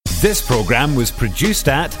This programme was produced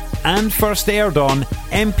at and first aired on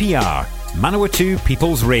MPR, Manawatu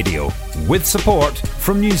People's Radio, with support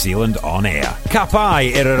from New Zealand On Air. Ka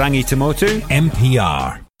pai Irarangi Tamotu,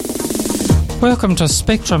 MPR. Welcome to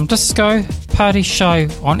Spectrum Disco Party Show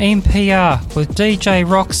on MPR with DJ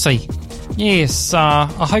Roxy. Yes, I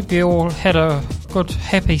hope you all had a good,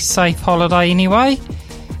 happy, safe holiday anyway.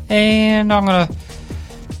 And I'm going to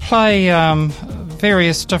play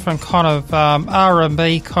various different kind of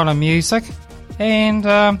R&B kind of music. And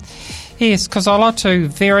yes, because I like to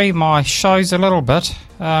vary my shows a little bit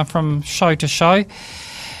from show to show.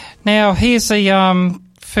 Now, here's the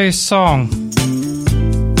first song.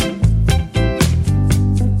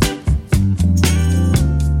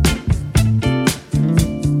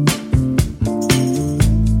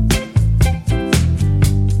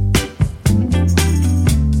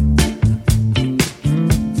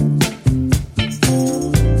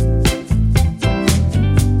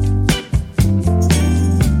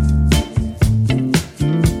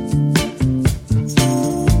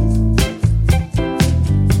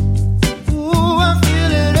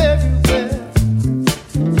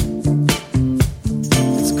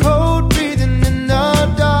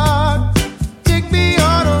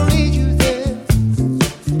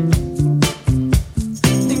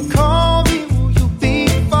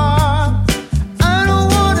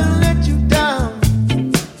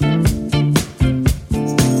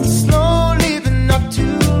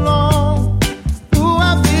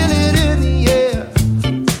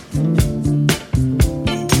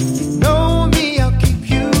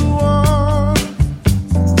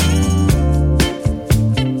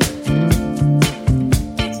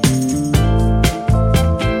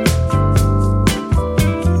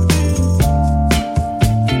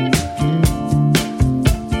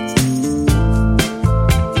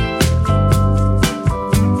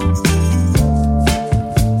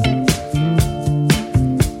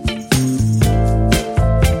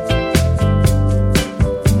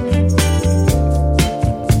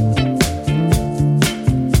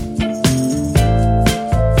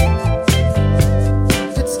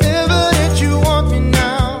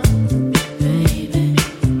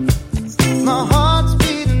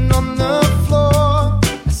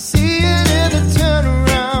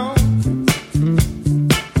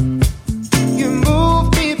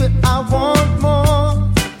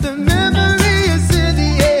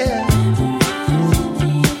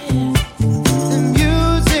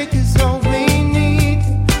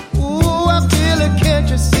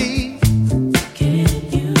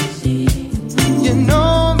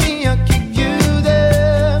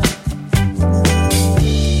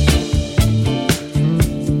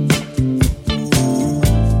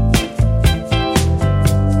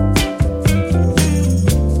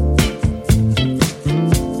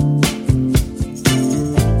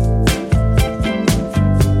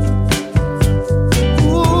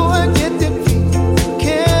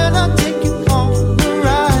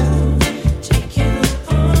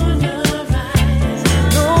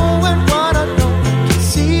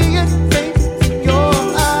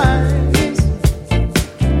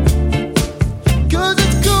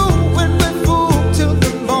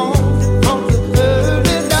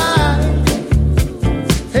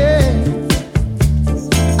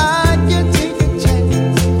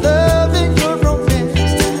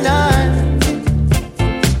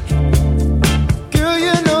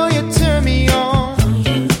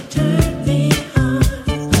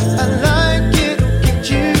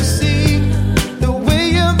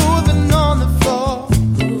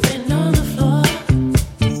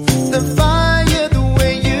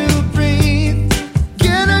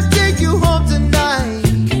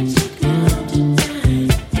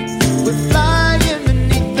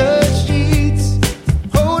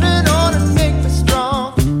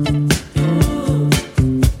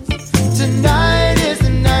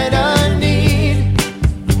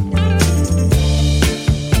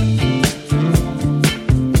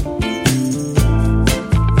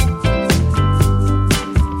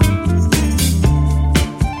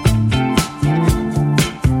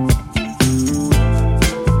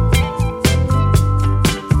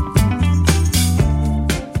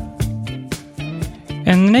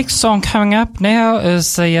 Next song coming up now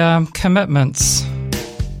is the Commitments.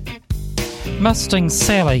 Mustang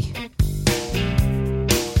Sally.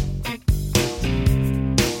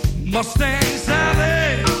 Mustang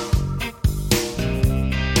Sally,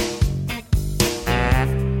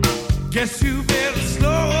 guess you better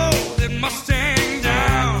slow that Mustang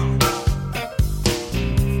down.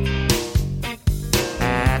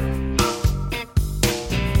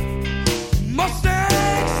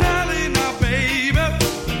 Mustang Sally, now baby,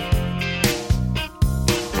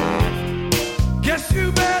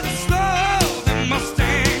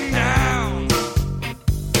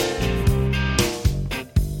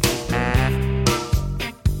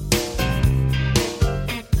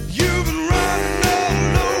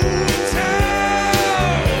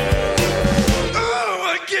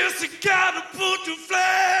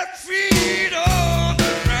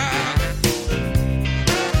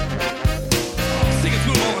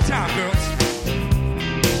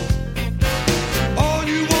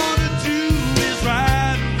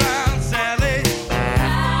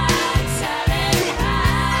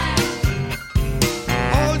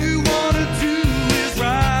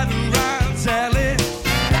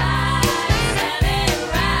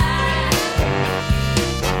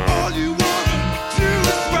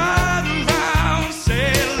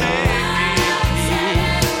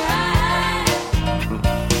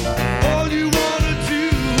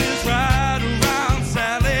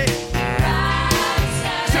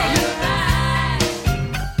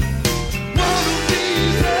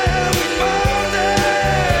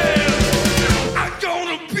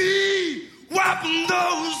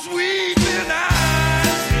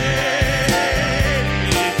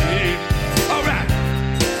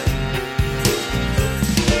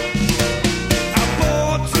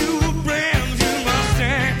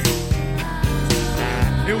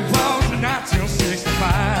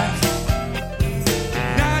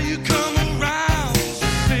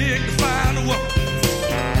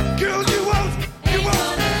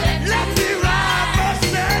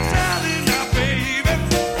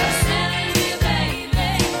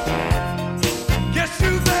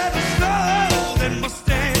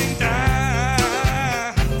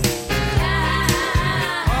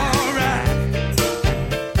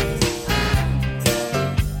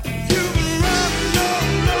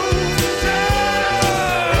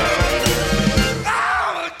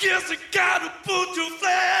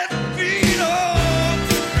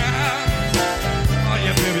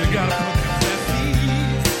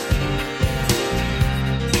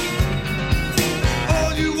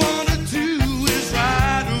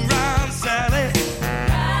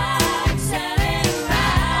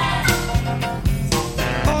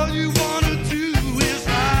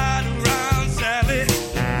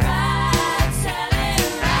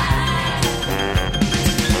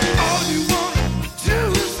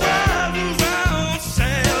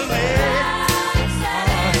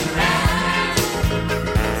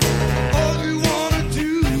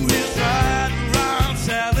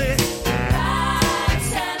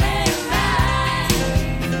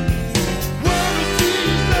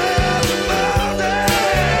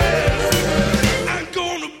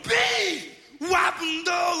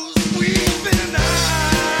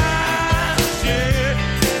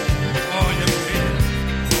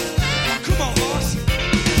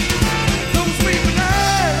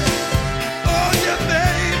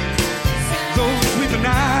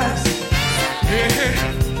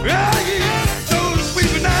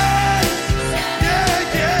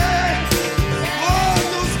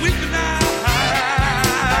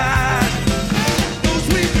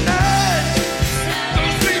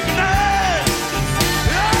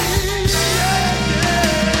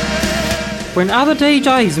 When other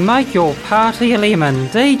DJs make your party a lemon,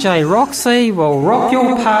 DJ Roxy will rock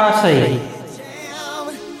your party.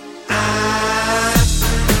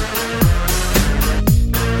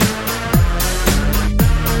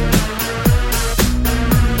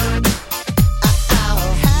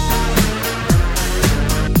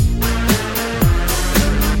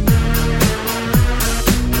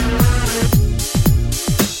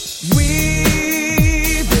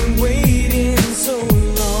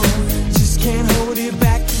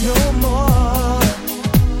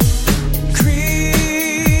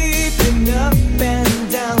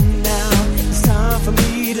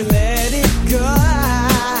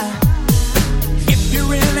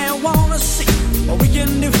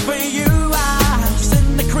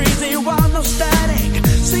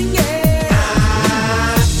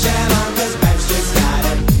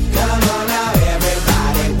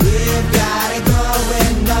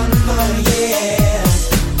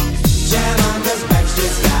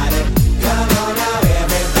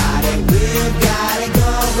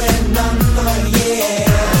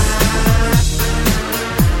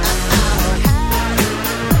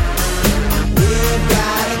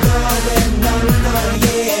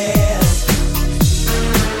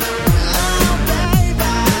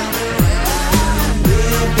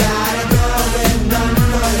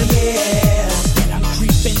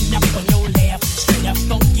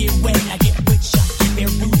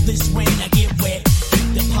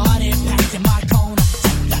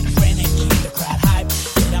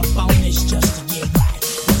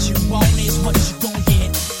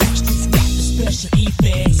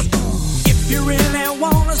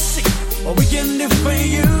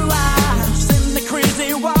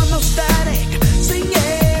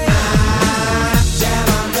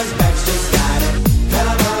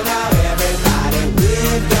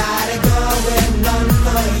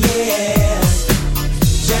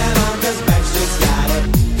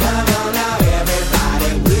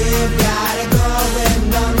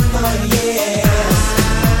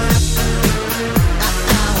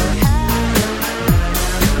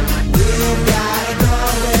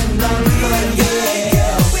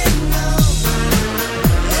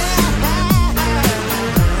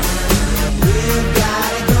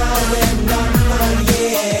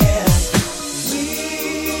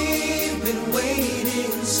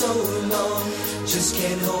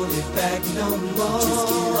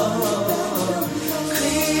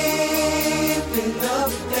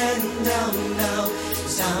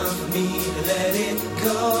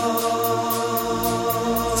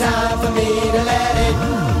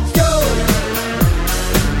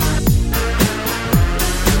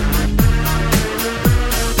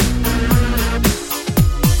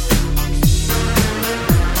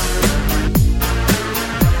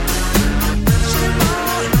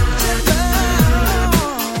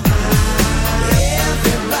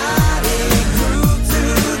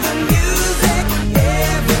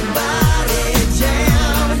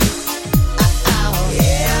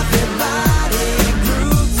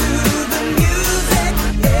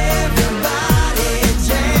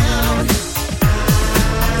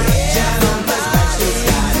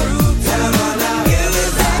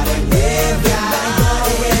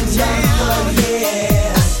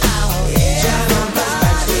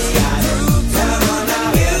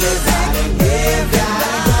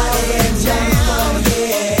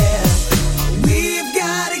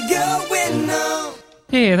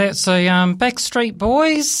 That's the Backstreet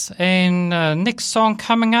Boys, and next song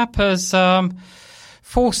coming up is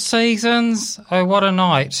Four Seasons, Oh What a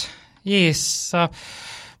Night. Yes,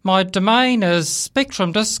 my domain is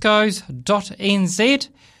spectrumdiscos.nz,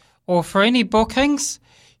 or for any bookings,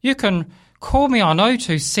 you can call me on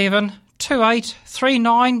 027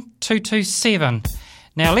 2839 227.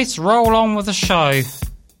 Now let's roll on with the show.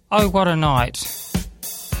 Oh, what a night.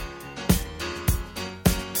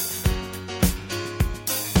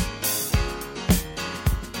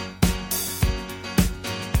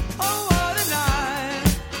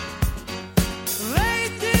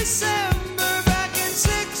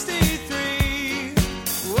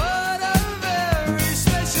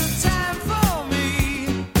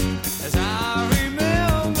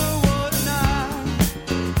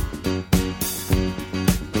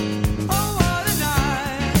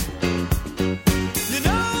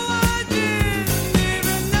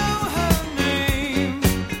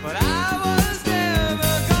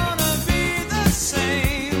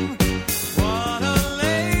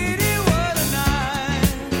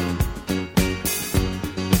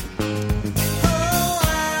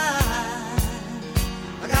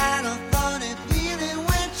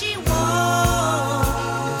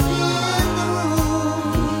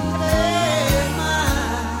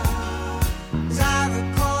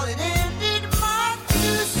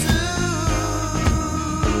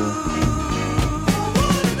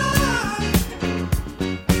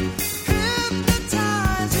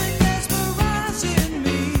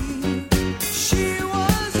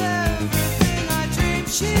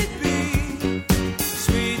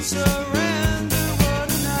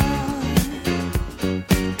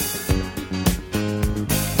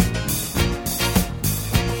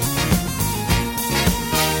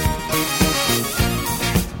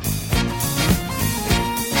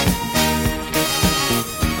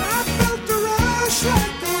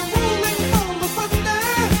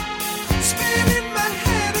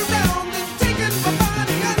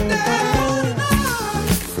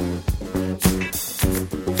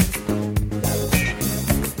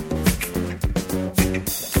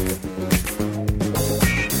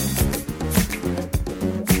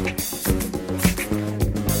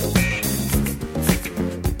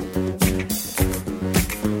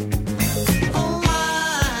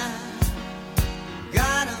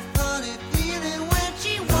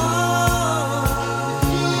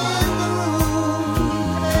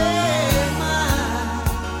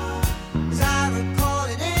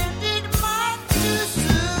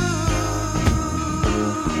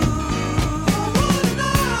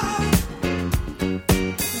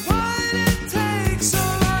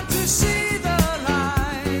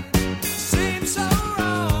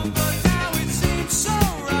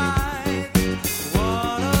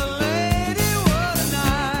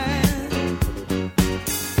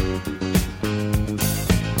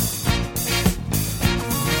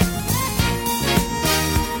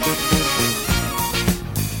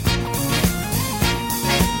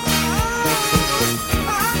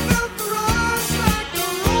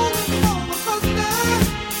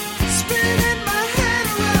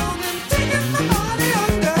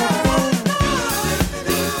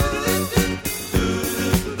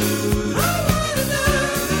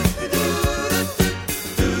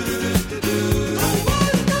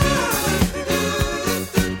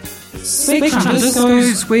 Spectrum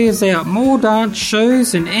Discos wears out more dance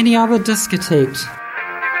shows than any other discotheque.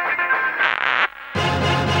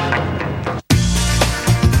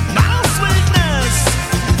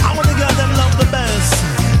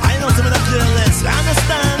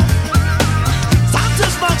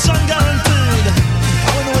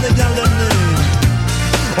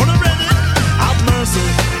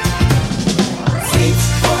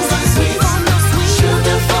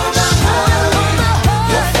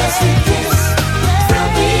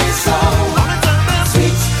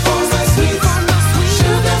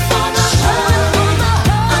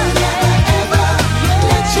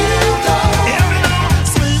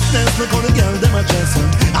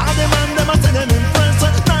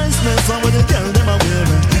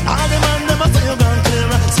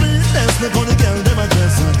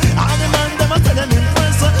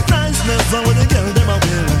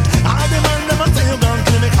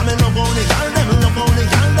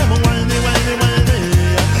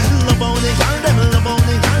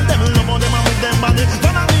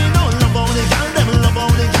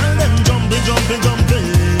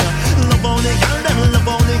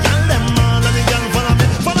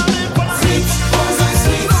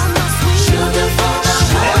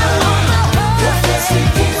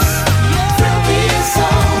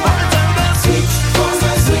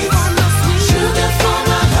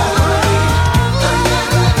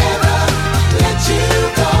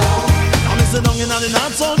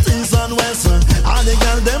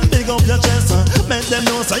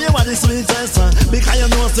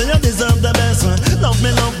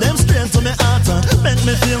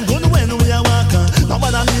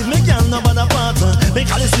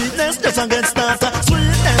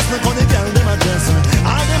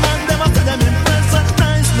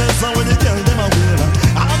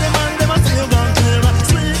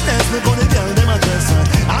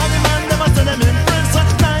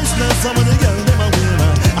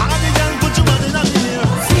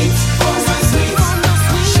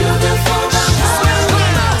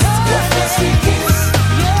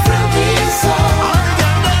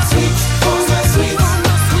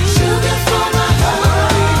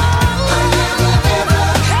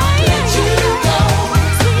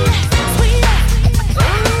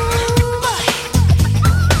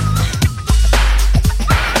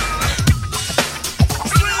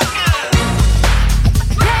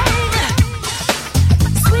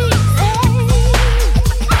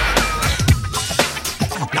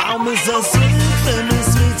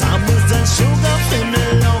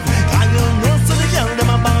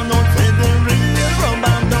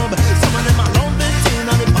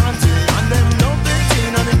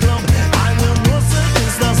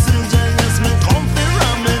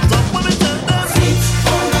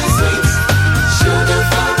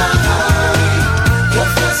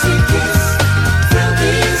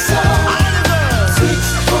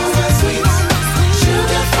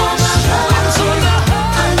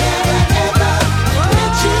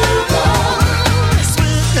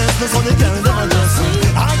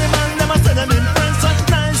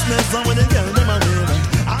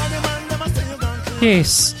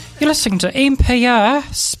 Yes, you're listening to NPR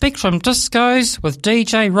Spectrum Discos with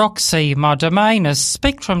DJ Roxy. My domain is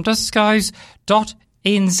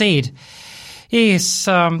spectrumdiscos.nz. Yes,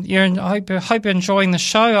 I hope you're enjoying the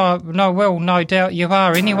show. No doubt you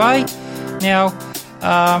are anyway. Now,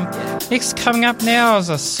 next coming up now is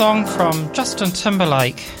a song from Justin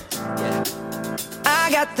Timberlake.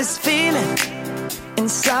 I got this feeling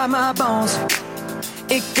inside my bones.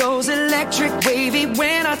 It goes electric wavy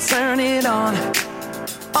when I turn it on.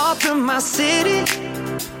 Off from my city,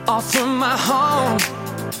 off from my home.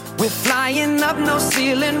 We're flying up, no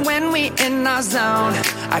ceiling when we in our zone.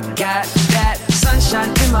 I got that sunshine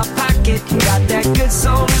in my pocket, got that good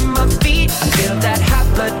soul in my feet. I feel that hot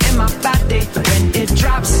blood in my body when it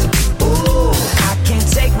drops. Ooh, I can't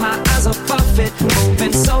take my eyes off of it,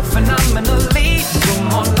 moving so phenomenally. You're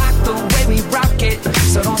more like the way we rock it,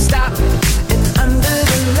 so don't stop. And under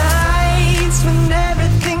the lights when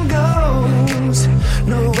everything goes,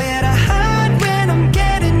 nowhere to hide when I'm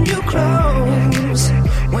getting you close.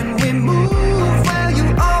 When we move, well, you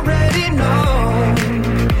already know.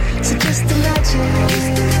 So just imagine.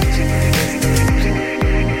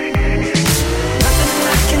 Nothing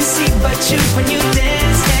I can see but you when you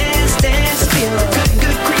dance, dance, dance. Feel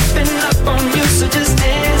good creeping up on you. So just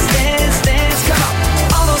dance, dance, dance. Come on.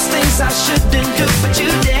 All those things I shouldn't do, but you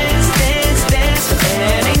dance, dance, dance.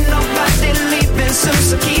 And ain't nobody leaving soon,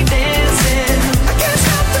 so keep dancing. I can't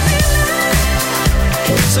stop the feeling.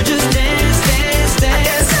 So just dance, dance,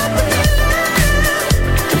 dance.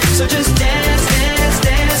 So just dance, dance,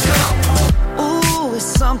 dance, come on. Ooh, it's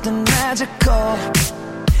something magical.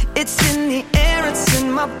 It's in the air, it's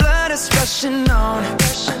in my blood, it's rushing on.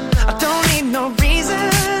 I don't need no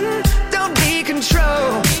reason, don't be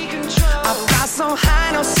control. I fly so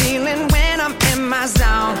high, no ceiling when I'm in my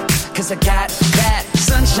zone. Cause I got that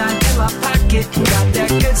sunshine in my pocket, got that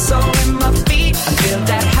good soul in my feet. I feel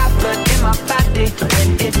that hot blood in my body when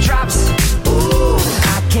it drops. Ooh,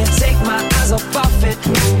 I can't take my eyes off it,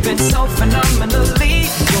 moving so phenomenally.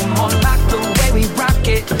 You're more like the way we rock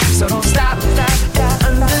it, so don't stop.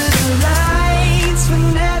 Under the lights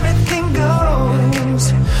when everything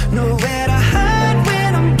goes, nowhere to hide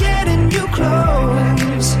when I'm getting you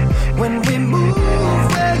close. When we move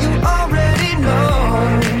where you already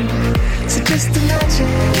know, so just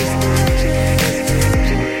imagine.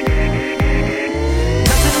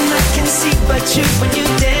 Nothing I can see but you when you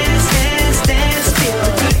dance, dance, dance. Feel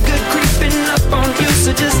the good, good creeping up on you,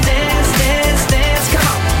 so just dance, dance, dance. Come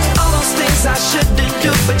on, all those things I shouldn't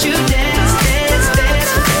do, but you dance, dance,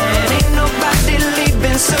 dance. And ain't nobody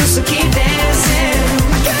leaving soon, so keep dancing.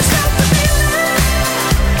 I can't stop the feeling,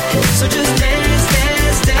 so just dance,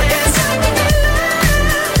 dance, dance.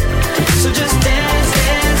 So just dance,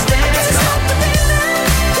 dance, dance.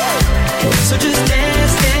 So just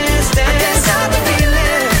dance, dance, dance. I can't stop the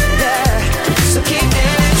feeling, yeah. So keep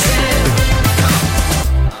dancing.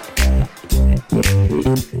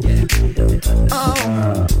 Oh,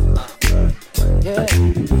 yeah,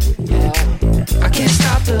 yeah. I can't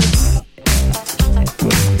stop the.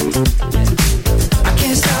 I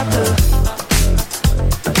can't stop the.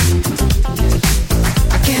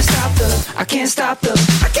 I can't stop the. I can't stop the.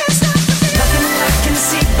 I can't stop the. Nothing I can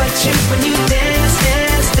see but you when you dance,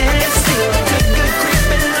 dance, dance. Feel the good, good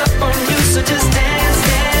creeping up on you, so just dance,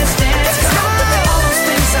 dance, dance. All those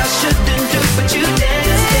things I shouldn't do, but you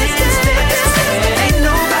dance, dance, dance. And ain't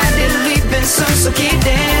nobody leaving soon, so keep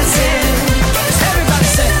dancing. Everybody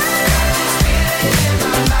say.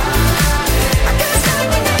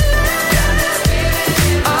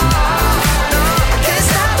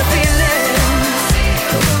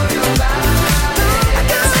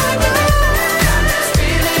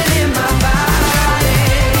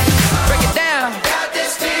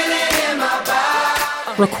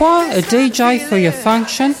 Require a DJ for your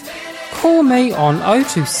function? Call me on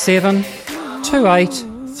 027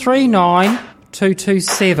 2839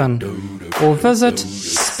 227 or visit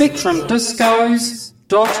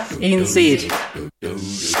spectrumdiscos.nz.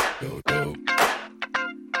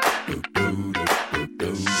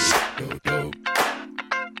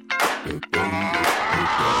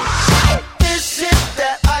 This is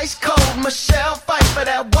that ice cold Michelle fight for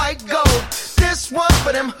that white gold. This one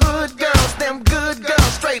for them hood girls, them good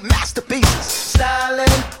girls, straight masterpieces. Styling,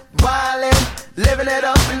 wildin', living it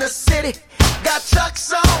up in the city. Got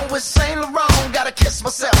Chuck's on with Saint Laurent. Gotta kiss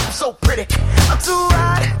myself, I'm so pretty. I'm too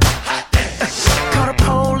hot. Call the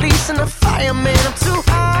police and the fireman. I'm too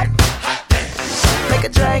hot. Make a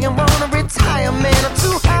dragon wanna retire, man. I'm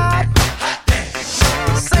too hot.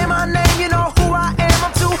 Say my name, you know who I am.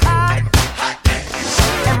 I'm too hot.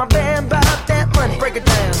 And my band bought that money. Break it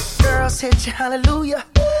down. Girls hit you, hallelujah.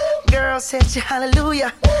 Girls hit you,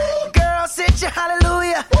 hallelujah. Girls hit you,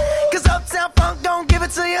 hallelujah. Cause Uptown Funk don't give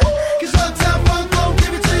it to you. Cause Uptown Funk don't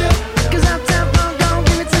give it to you. Cause Uptown Funk don't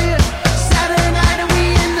give it to you. Saturday night and we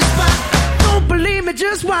in the spot. Don't believe me,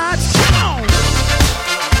 just watch. Come on.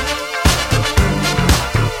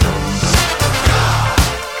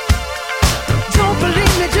 Don't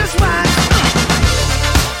believe me, just watch.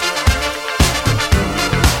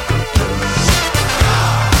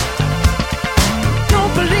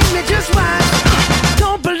 Don't believe me, just watch.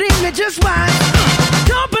 Don't believe me, just watch.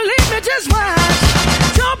 Don't believe me, just watch.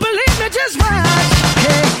 Don't believe me, just watch.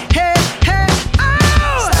 Hey, hey, hey,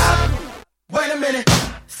 oh! Stop. Wait a minute.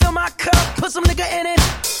 Fill my cup, put some nigga in it.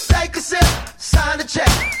 Take a sip, sign the check.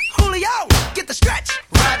 Julio, get the stretch.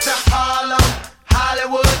 Right to Harlem,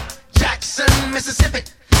 Hollywood, Jackson, Mississippi.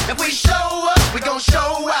 If we show up, we gon'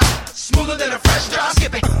 show out. Smoother than a fresh drop.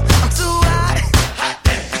 Skip it. I'm too hot.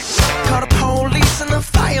 Call the police and the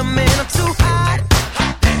fireman. I'm too hot.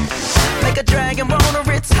 Make a dragon wanna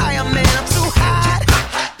retire, man. I'm too hot.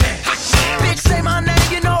 Bitch, say my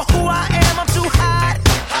name, you know who I am. I'm too hot.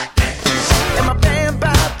 And my band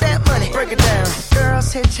bought that money. Break it down.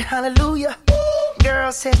 Girls hit you, hallelujah.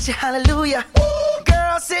 Girls hit you, hallelujah.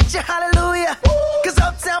 Girls hit you, hallelujah. Cause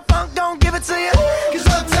Uptown Funk don't give it to you. Cause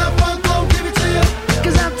Uptown Funk don't give it to you.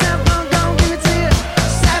 Cause Uptown Funk don't give it to you.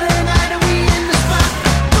 Saturday night and we in the spot.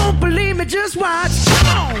 Don't believe me, just watch. Come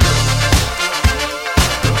on.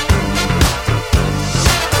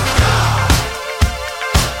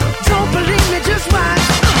 Don't believe me, just watch.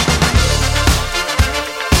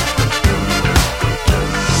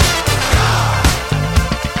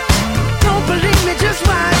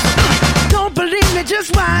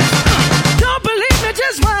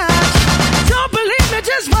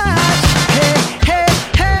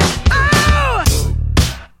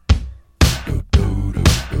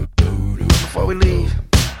 we leave,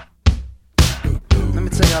 let me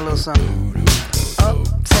tell y'all a little something.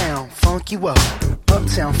 Uptown, funk you up.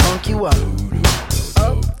 Uptown, funk you up.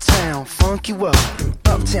 Uptown, funk you up.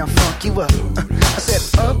 Uptown, funk you up. I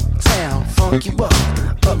said uptown, funk you up.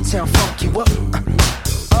 Uptown, funk you up.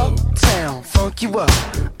 Uptown, funk you up.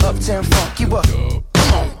 Uptown, funk you up.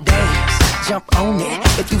 Come on, dance, jump on it.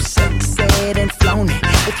 If you sexed and flown it,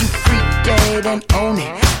 if you freak dead and own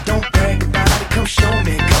it, don't brag about it, come show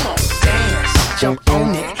me. Come on, dance, jump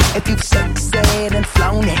on it. If you've sexed and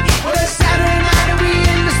flown it, well, it's Saturday night and we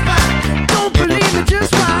in the spot. Don't believe it,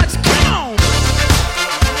 just watch. Come on.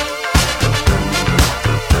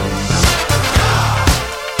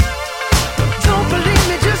 Don't believe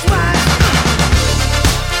me, just watch.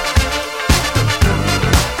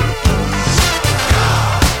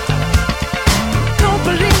 Don't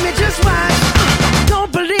believe me, just watch.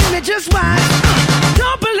 Don't believe me, just watch.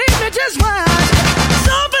 Don't believe me, just watch.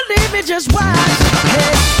 Don't believe me, just watch.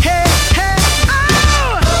 Hey, hey, hey,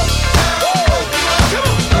 oh!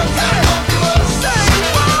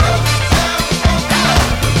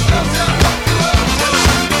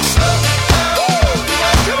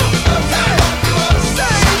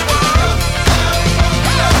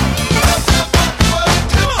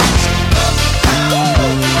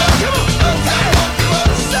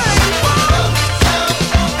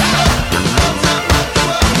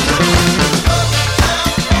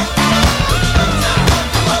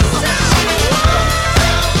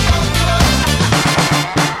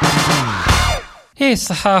 Yes,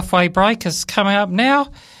 the halfway break is coming up now,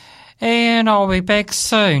 and I'll be back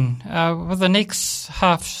soon with the next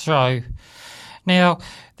half show. Now,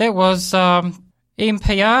 that was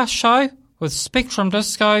NPR show with Spectrum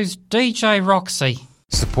Disco's DJ Roxy.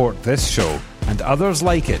 Support this show and others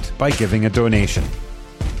like it by giving a donation.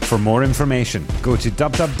 For more information, go to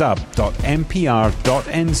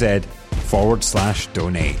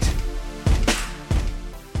www.mpr.nz/donate.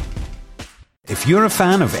 If you're a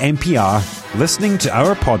fan of NPR, listening to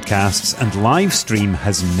our podcasts and live stream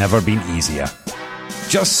has never been easier.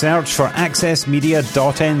 Just search for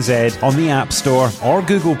accessmedia.nz on the App Store or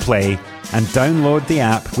Google Play and download the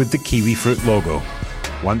app with the kiwi fruit logo.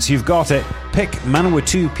 Once you've got it, pick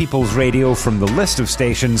Manawatu People's Radio from the list of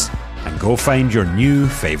stations and go find your new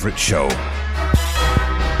favourite show.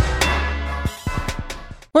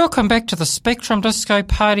 Welcome back to the Spectrum Disco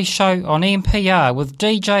Party Show on NPR with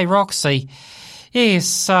DJ Roxy.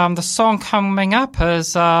 Yes, the song coming up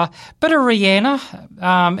is a bit of Rihanna,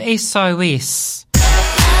 SOS.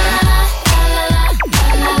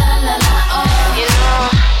 You know,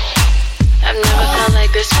 I've never felt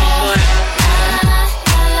like this before.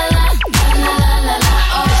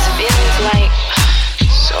 This feeling's like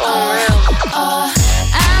so real.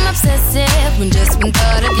 I'm obsessive when just one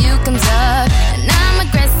thought of you comes up, and I'm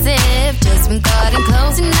aggressive just when thought ain't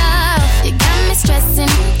close enough. You got me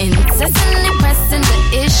stressing, incessantly pressing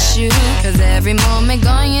the issue, 'cause every moment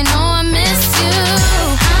gone, you know I miss you.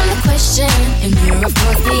 I'm the question, and you're of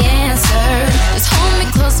course the answer. Just hold me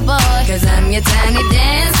close, boy, 'cause I'm your tiny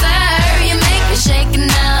dancer. You make me shake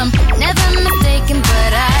and I'm never mistaken,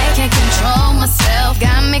 but I can't control myself.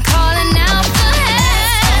 Got me calling out for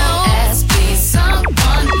help. SOS, please,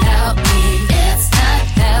 someone help me. It's not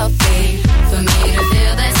healthy for me to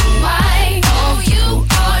feel this way. Oh, you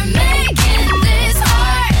are making this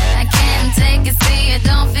hard. I can't take it, see it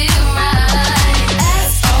don't feel right.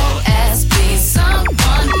 SOS, please,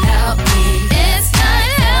 someone help me. It's not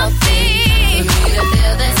healthy for me to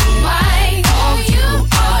feel this way. Oh, you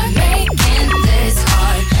are making this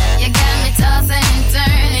hard. You got me tossing and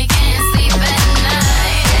turning, can't sleep at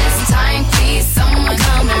night. This time, please, someone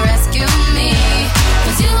come and rescue me,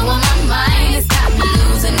 'cause you on my mind, it's got me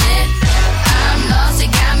losing it. I'm lost, you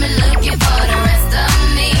got me looking for the rest of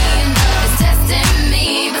me. Love is testing me,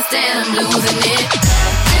 but still I'm losing it.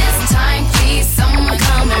 This time, please, someone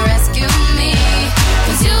come and rescue me,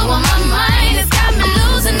 'cause you on my mind, it's got me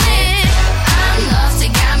losing it. I'm lost, you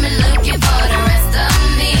got me looking for the rest of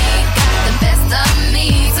me. Got the best of me,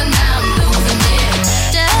 so now I'm losing it.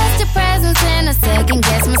 Just your presence and a second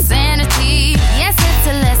guess my sanity. Yes, it's a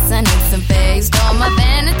lesson, it's a based on my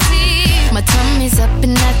vanity. My tummy's up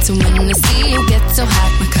and that's when I see you get so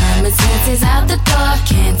hot. My common sense is out the door,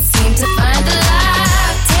 can't seem to find the lock.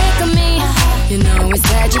 Take on me, you know it's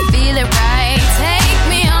that you feel it right. Take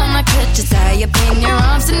me on, I could just tie up in your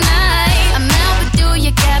arms tonight. I'm out with you,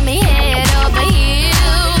 you got me head over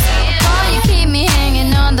heels. Boy, you keep me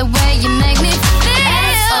hanging on the way you make me feel.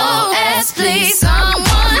 SOS, please,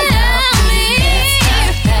 someone help me. It's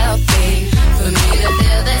not healthy for me to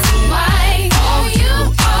feel this way. Oh, you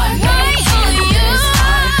are making this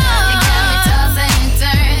hard. You got me tossing and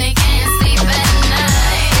turning, can't sleep at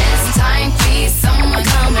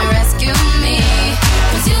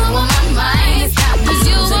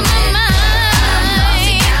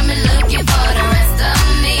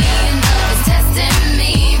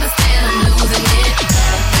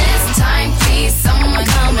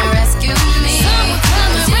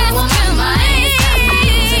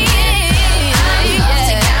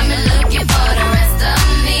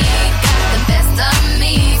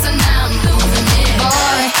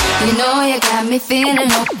me feeling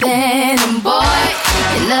open. And boy,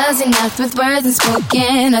 your love's enough with words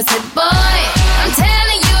unspoken. I said, boy, I'm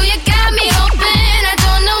telling you, you got me open. I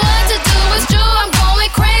don't know what to do, it's true, I'm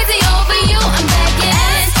going crazy over you. I'm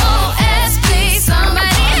begging, SOS, please,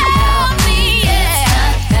 somebody help me. Yeah, it's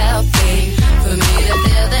not healthy for me to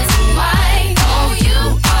feel this way. Oh, you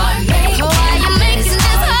are making, why you making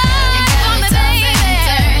this hard for me, baby?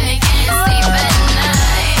 Turning, can't sleep at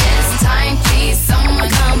night. It's time, please, someone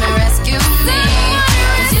come and rescue me.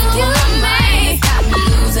 'Cause you and me got me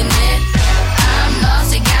losing it. I'm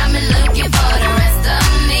lost, you got me looking for the rest of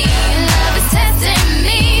me. Love is testing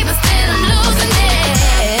me, but still I'm losing it.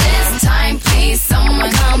 This time, please,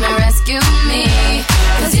 someone come and rescue me.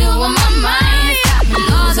 'Cause you on my mind, got me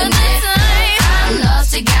losing it. I'm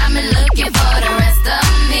lost, you got me looking for the rest of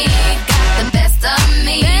me. Got the best of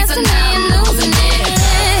me, so now I'm losing it.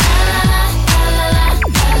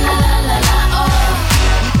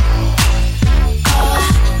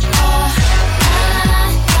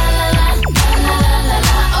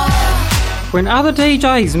 When other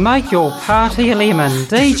DJs make your party a lemon,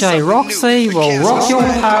 DJ Roxy will rock your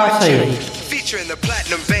party. Featuring the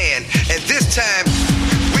Platinum Band, and this time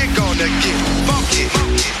we're gonna get funky.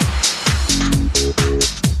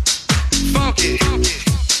 Funky.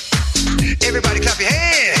 Everybody clap your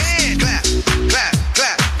hands. Clap, clap,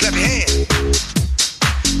 clap, clap your hands.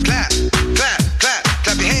 Clap, clap, clap,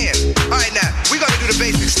 clap your hands. All right, now we're gonna do the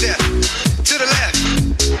basic step. To the left.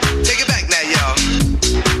 Take it back now, y'all.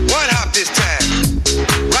 One hop this time.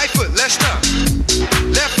 Right foot, let's stomp.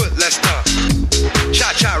 Left foot, let's stomp.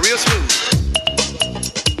 Cha-cha, real smooth.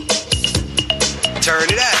 Turn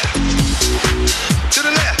it out. To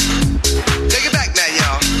the left. Take it back now,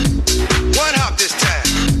 y'all. One hop this time.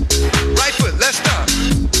 Right foot, let's stomp.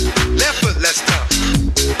 Left foot, let's stomp.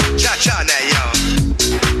 Cha-cha now, y'all.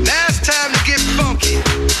 Now it's time to get funky.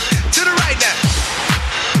 To the right now.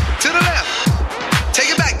 To the left. Take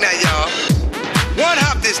it back now, y'all. One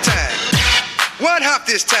hop this time. One hop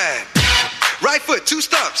this time. Right foot, two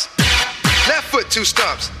stumps. Left foot, two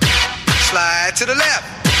stumps. Slide to the left.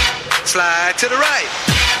 Slide to the right.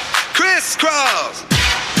 Crisscross.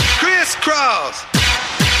 Crisscross.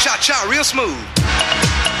 Cha-cha, real smooth.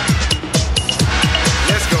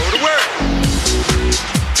 Let's go to work.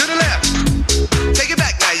 To the left. Take it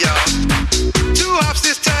back now, y'all. Two hops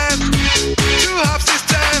this time. Two hops this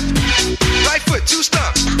time. Right foot, two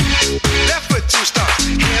stumps. Left foot, two stumps.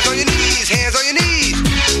 Hands on your knees, hands on your knees.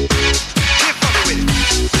 Get funky with it.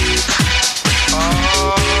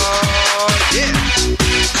 Oh, yeah.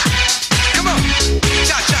 Come on.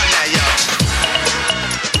 Cha-cha now, y'all.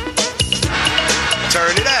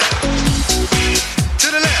 Turn it out. To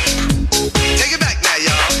the left. Take it back now,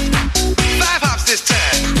 y'all. Five hops this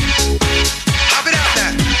time. Hop it out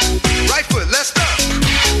now. Right foot, let's stomp.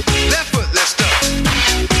 Left foot, let's stomp.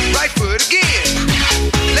 Right foot again.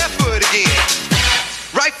 Left foot again.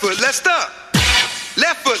 Right foot, let's stomp.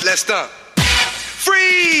 Left foot, let's stomp.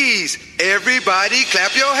 Freeze! Everybody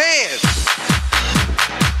clap your hands.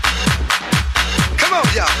 Come on,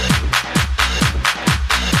 y'all.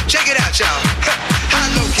 Check it out, y'all. How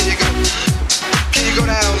low can you go? Can you go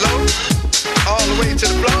down low? All the way to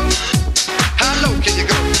the floor? How low can you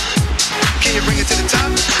go? Can you bring it to the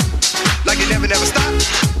top? Like you never stop?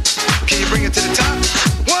 Can you bring it to the top?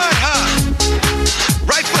 One hop.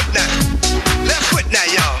 Right foot now. Left foot now,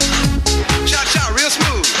 y'all. Cha-cha, real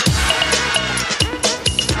smooth.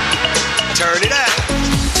 Turn it out.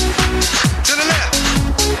 To the left.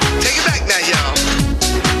 Take it back now, y'all.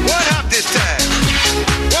 One hop this time.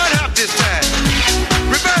 One hop this time.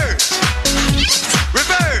 Reverse.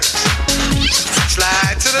 Reverse.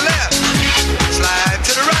 Slide to the left. Slide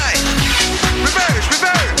to the right. Reverse,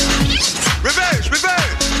 reverse. Reverse,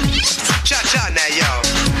 reverse. Cha-cha now, y'all.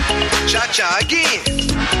 Cha-cha again.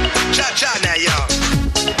 Cha-cha now, y'all.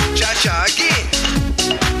 Cha-cha again.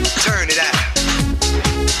 Turn it out.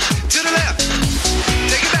 To the left.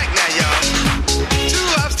 Take it back now, y'all. Two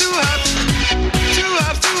hops, two hops. Two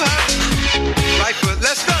hops, two hops. Right foot,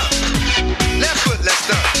 let's stomp. Left foot, let's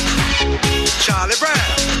stomp. Charlie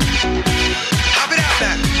Brown. Hop it out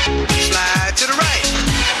now. Slide to the right.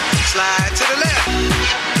 Slide to the left.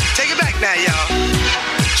 Take it back now, y'all.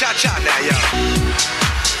 Cha-cha now, y'all.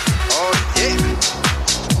 Oh, yeah.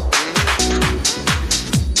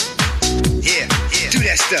 Yeah, yeah. Do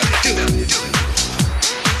that stuff. Do it.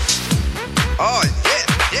 Oh, yeah,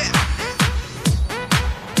 yeah.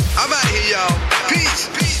 I'm out of here, y'all. Peace,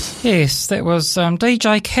 peace. Yes, that was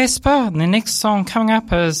DJ Casper, and the next song coming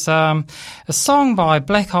up is a song by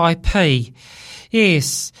Black Eyed P.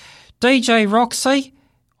 Yes, DJ Roxy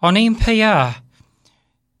on NPR.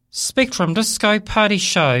 Spectrum Disco Party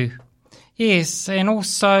Show. Yes, and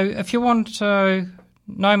also, if you want to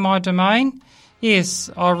know my domain, yes,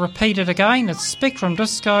 I'll repeat it again, it's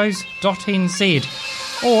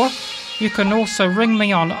spectrumdiscos.nz. Or you can also ring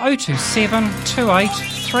me on 027 28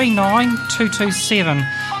 39 227.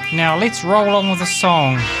 Now let's roll on with the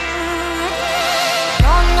song.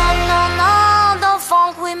 No, no, no, no, don't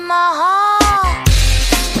funk with my heart.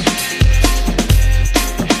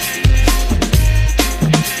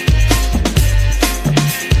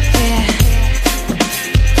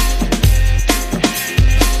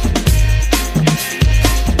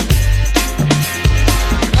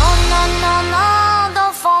 No, no, no, no,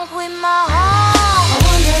 don't funk with my heart. I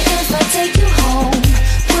wonder if I take you home,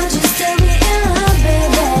 would you still be in love,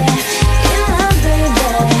 baby? In love, baby.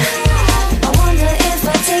 I wonder if I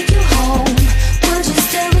take you home, would you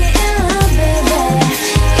still be in love, baby?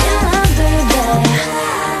 In love, baby.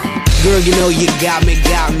 Girl, you know you got me.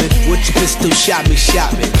 With your pistol, shot me.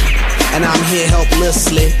 And I'm here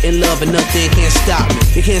helplessly, in love and nothing can't stop me.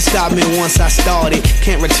 You can't stop me once I started,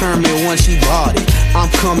 can't return me once you bought it. I'm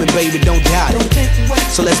coming, baby, don't doubt it.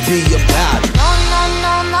 So let's be about it. No, no,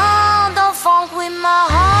 no, no, don't funk with my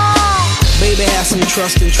heart. Baby, have some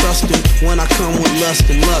trustin' when I come with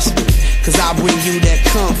lustin'. Cause I bring you that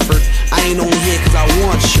comfort. I ain't only here cause I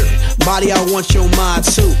want your body, I want your mind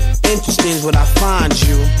too. Interesting is what I find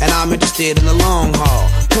you, and I'm interested in the long haul.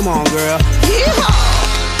 Come on, girl. Yeehaw!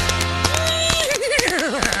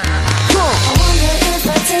 I wonder if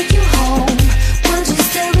I take you home, would you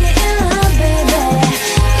still be in love, baby?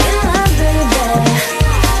 In love, baby.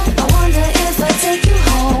 I wonder if I take you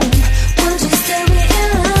home, would you still be in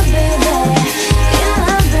love, baby? In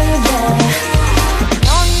love, baby.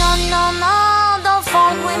 No, no, no, no, don't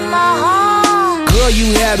funk with my heart. Girl,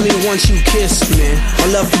 you had me once you kissed me. My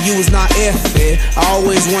love for you is not iffy. I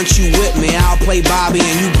always want you with me. I'll play Bobby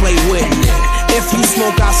and you play Whitney. If you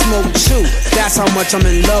smoke, I smoke too. That's how much I'm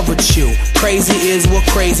in love with you. Crazy is what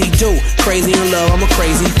crazy do. Crazy in love, I'm a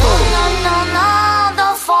crazy fool. No, no, no,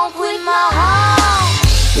 don't funk with my heart.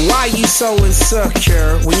 Why you so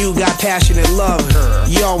insecure when you got passionate love her?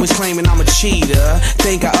 You always claiming I'm a cheater.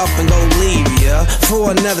 Think I up and go leave ya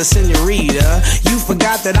for another senorita. You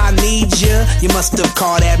forgot that I need ya. You must have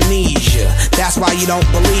caught amnesia. That's why you don't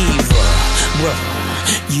believe her. Well,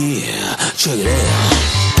 yeah, check it out.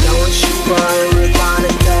 Don't you worry about a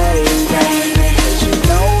thing, baby. 'Cause you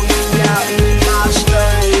know you got me my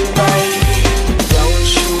string, baby. Don't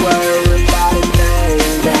you worry about a thing,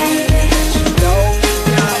 baby. 'Cause you know you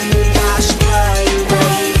got me my string,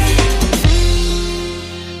 baby.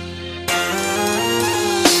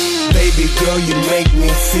 Baby girl, you make me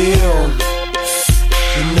feel.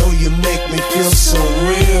 You know you make me feel so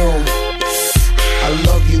real. I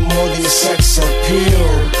love you more than sex appeal.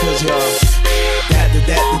 'Cause you're that girl,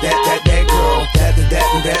 that girl, that girl, that girl, that girl,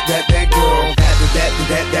 that girl, that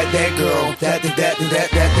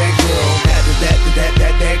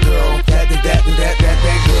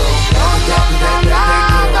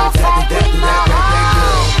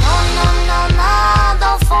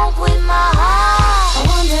don't funk with my heart. I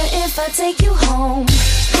wonder if I take you home,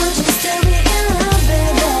 would you still be in love,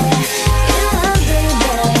 baby? In love,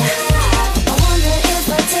 baby. I wonder if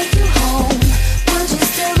I take you home, would you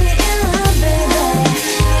still be in love, baby?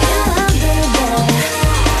 In love, baby.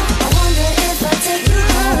 I wonder if I take you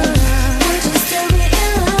home, would you still be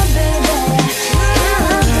in love, baby? In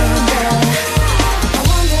love, baby. I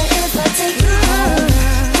wonder if I take you home,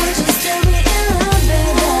 would you still be in love,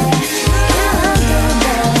 baby? In love,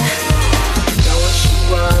 baby. Don't you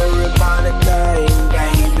worry about a thing,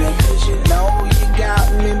 baby. 'Cause you know you got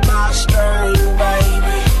me by string,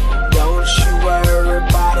 baby. Don't you worry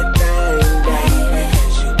about a thing, baby.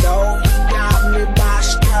 'Cause you know you got me by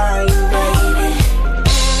string, baby.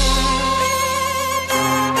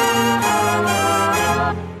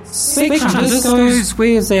 Spectrum Discos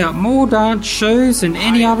wears out more dance shows than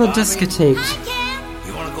any other discotheque.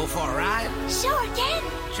 You wanna go for a ride? Sure, Ken.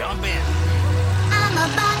 Jump in. I'm a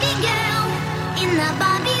Barbie girl in the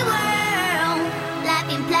Barbie world. Life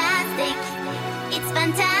in plastic, it's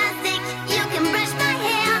fantastic. You can brush my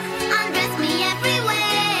hair, undress me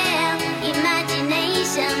everywhere.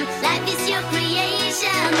 Imagination, life is your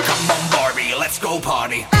creation. Come on, Barbie, let's go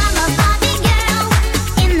party. I'm a Barbie girl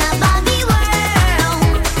in the Barbie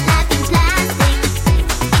world. Life in plastic,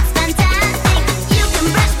 it's fantastic. You can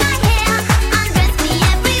brush my hair, undress me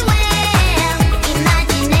everywhere.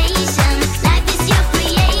 Imagination, life is your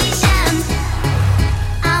creation.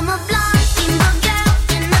 I'm a blonde bimbo girl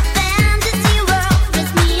in a fantasy world.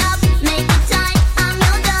 Dress me up, make it tight, I'm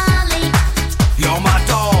your dolly. You're my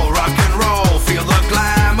doll, rock and roll. Feel the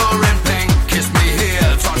glamour and pink. Kiss me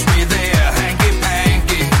here, touch me there, hanky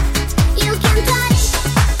panky.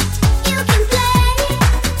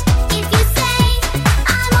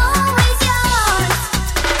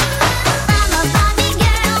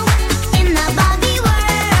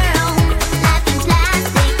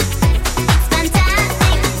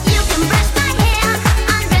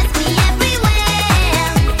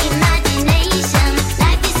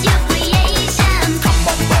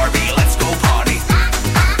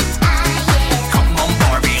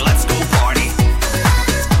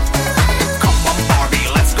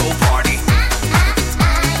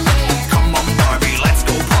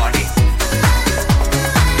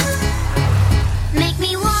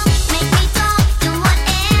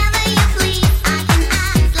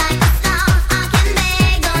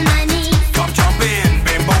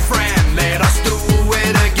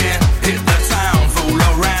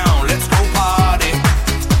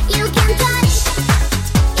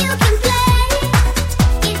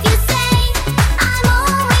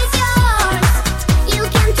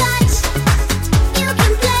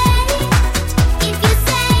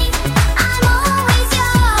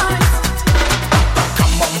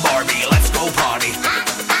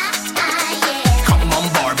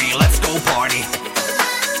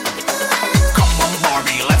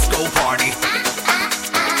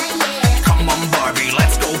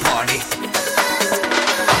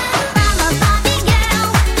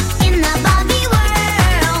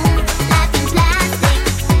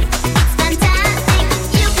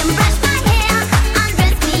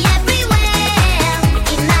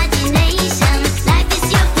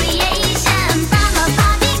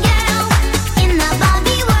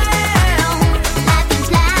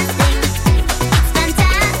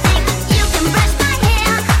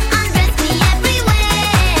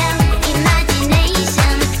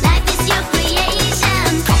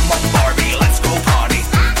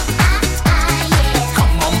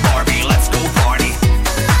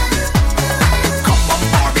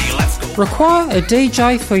 Require a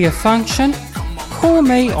DJ for your function? Call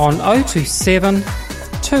me on 027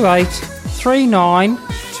 28 39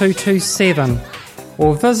 227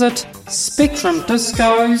 or visit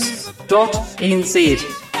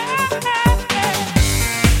spectrumdiscos.nz.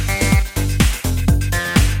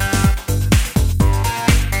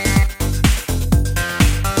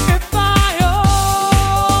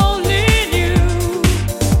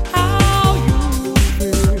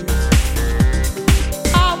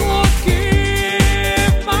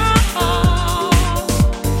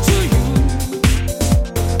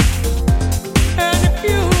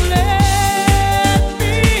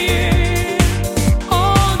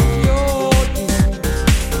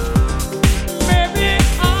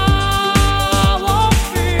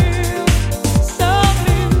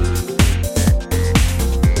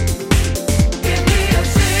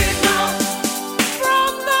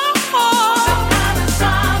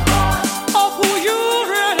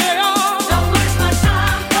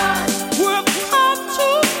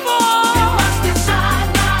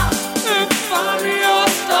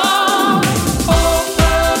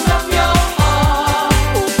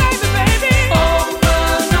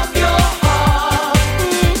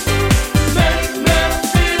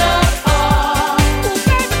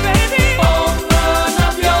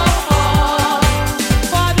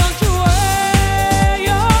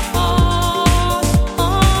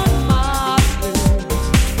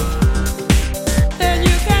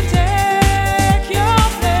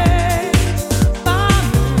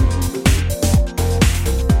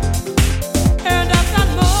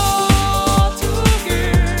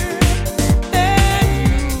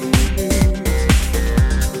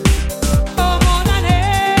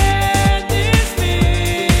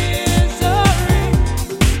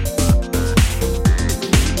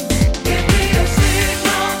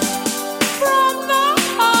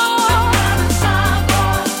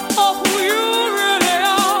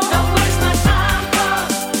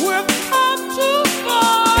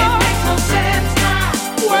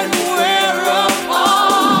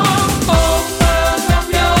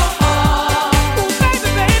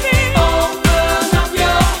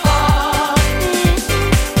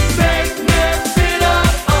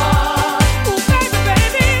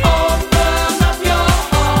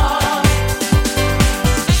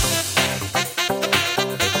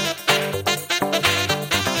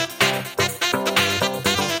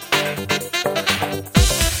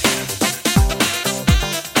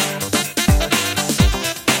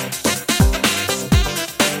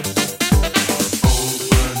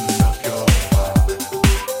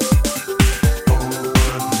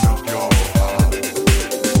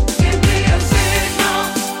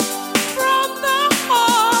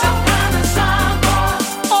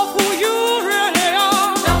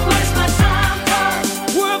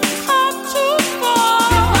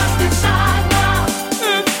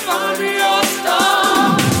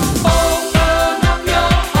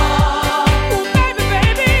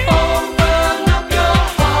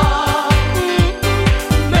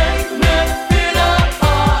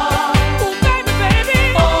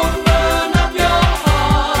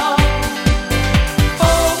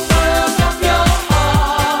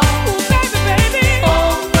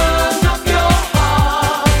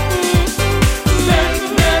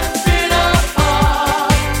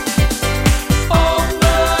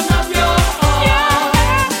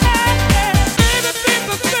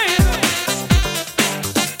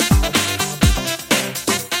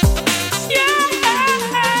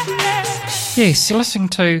 Yes, you're listening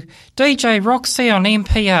to DJ Roxy on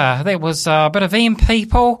NPR. That was a bit of M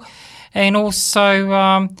People, and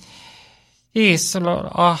also, yes,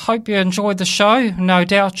 I hope you enjoyed the show. No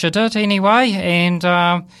doubt you did anyway. And,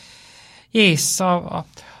 yes, I'm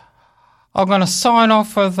going to sign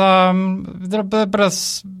off with a bit of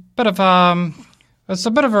it's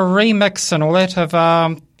a bit of a remix and all that of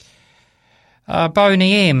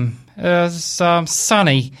Boney M.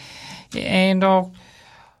 Sunny. And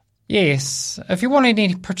yes, if you want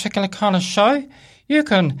any particular kind of show, you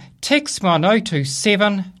can text me on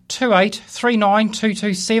 027 28 39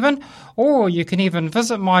 227, or you can even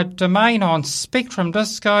visit my domain on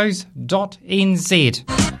spectrumdiscos.nz.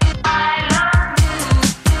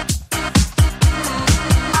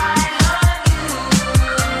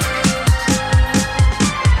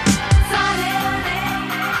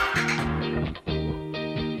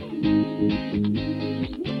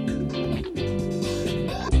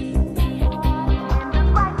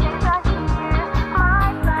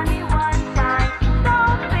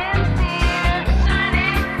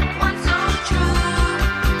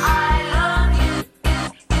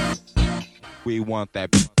 We want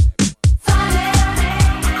that.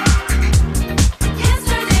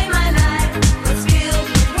 Yesterday my life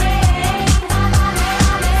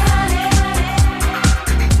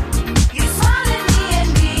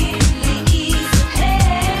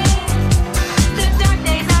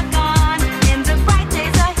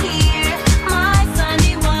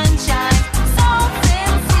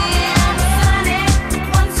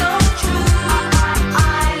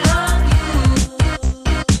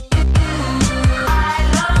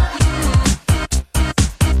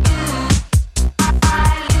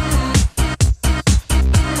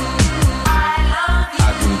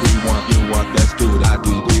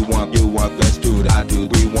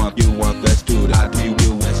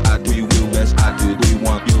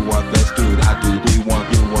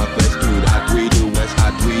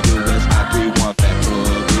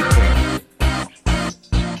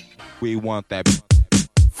want that.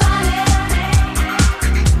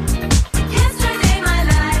 Yesterday my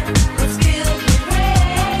life was filled with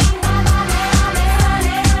rain.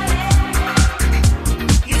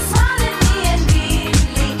 You smiled at me and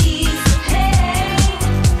really eased the pain.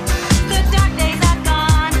 The dark days are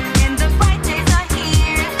gone and the bright days are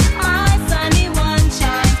here. My sunny one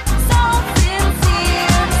shines so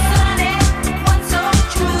sincere. Sunny one so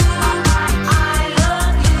true. I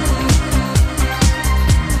love you.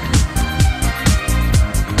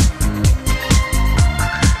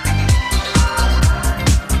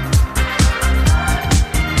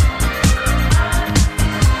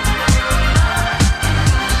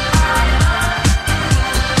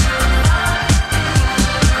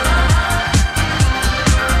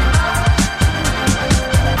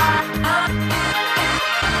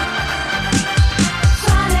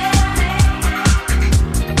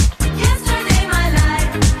 Yesterday my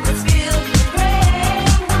life was filled with rain.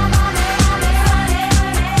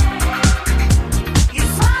 You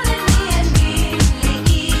smiled at me and really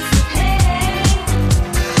eased the pain.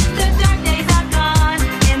 The dark days are gone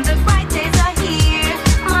and the bright days are here.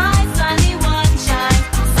 My sunny one shines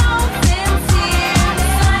so sincere.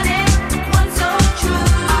 Sunny one so true.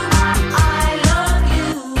 I love you.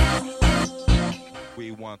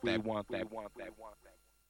 We want that, want that, want that, want that.